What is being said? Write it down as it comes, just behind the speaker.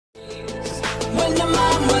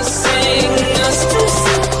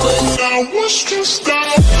was stressed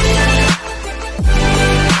out.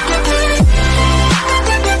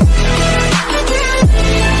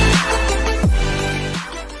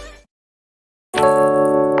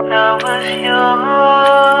 I was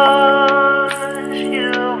yours,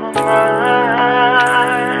 you were mine,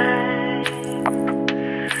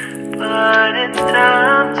 but it's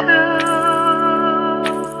time to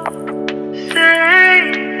say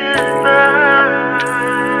goodbye.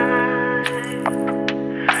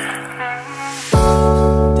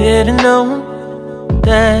 Didn't know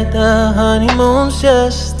that the honeymoon's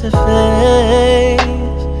just a phase.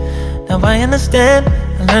 Now I understand,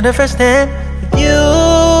 I learned it firsthand with you.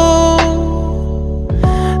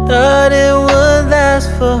 Thought it would last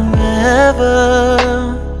forever.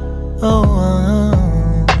 Oh,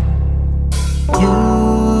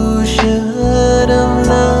 you should have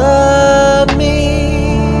loved me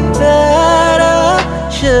better.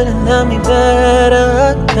 Should have loved me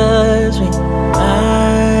better, 'cause we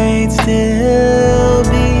might still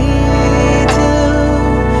be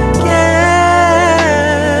together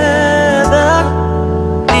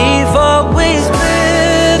before we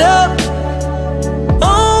split up.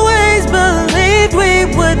 Always believed we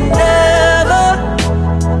would never.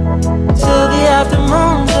 Till the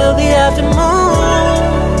aftermoon, till the aftermoon.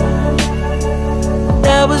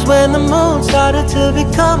 That was when the moon started to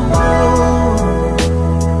become moon.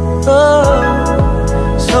 Oh,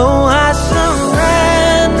 so I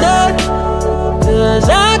surrendered, 'cause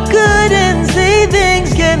I couldn't see things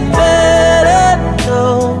getting better. No,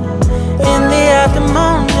 in the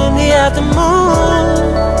aftermoon, in the aftermoon.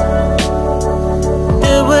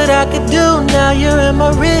 Did what I could do, now you're in my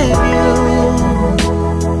review.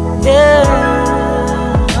 Yeah,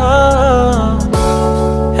 oh.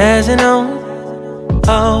 Hasn't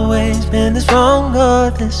always been this wrong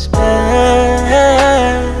or this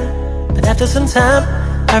bad, but after some time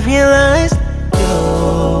I realized you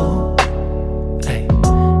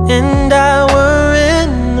and I were in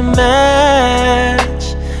the match.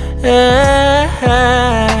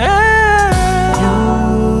 You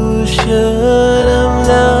should have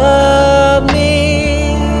loved me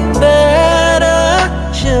better.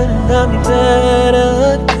 Should have loved me better,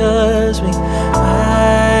 'cause we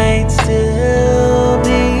might still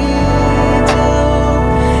be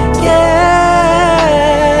together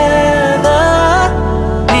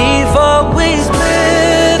before we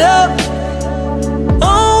split up.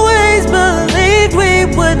 Always believed we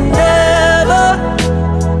would never.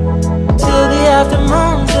 Till the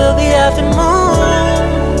aftermoon, till the aftermoon.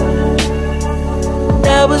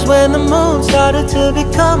 That was when the moon started to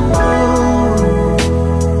become moon.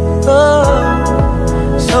 Oh,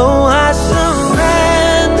 so I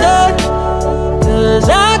surrendered, 'cause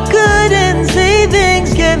I couldn't see things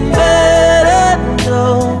getting better. No,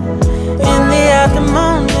 in the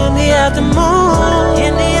aftermoon, in the aftermoon,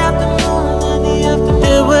 in the aftermoon, in the aftermoon.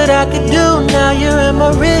 Did what I could do, now you're in my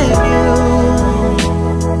review.